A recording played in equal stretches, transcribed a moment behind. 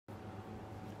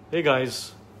Hey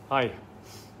guys, hi.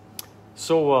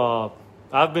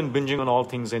 I've been binging on all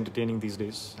things entertaining these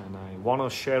days, and I want to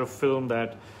share a film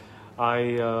that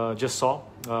I just saw.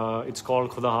 It's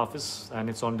called Khuda Hafiz, and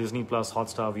it's on Disney Plus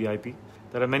Hotstar VIP.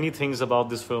 There are many things about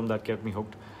this film that kept me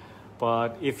hooked.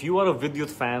 But if you are a Vidyut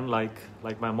fan,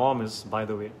 like my mom is, by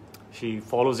the way, she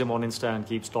follows him on Insta and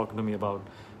keeps talking to me about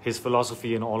his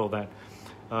philosophy and all of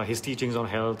that, his teachings on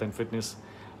health and fitness.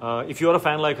 If you're a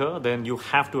fan like her, then you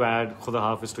have to add Khuda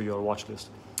Hafiz to your watch list.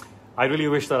 I really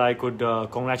wish that I could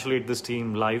congratulate this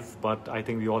team live, but I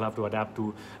think we all have to adapt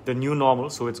to the new normal,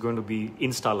 so it's going to be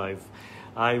Insta Live.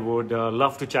 I would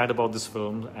love to chat about this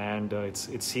film and its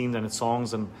scenes and its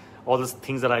songs and all the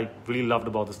things that I really loved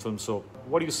about this film. So,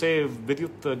 what do you say,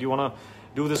 Vidyut? Do you want to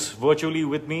do this virtually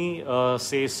with me?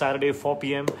 Say Saturday 4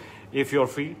 p.m. If you're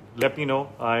free, let me know.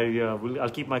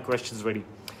 I'll keep my questions ready.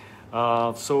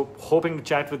 So hoping to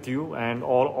chat with you and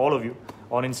all of you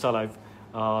on Insta Live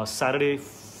Saturday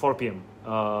 4 p.m.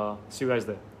 See you guys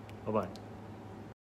there. Bye bye.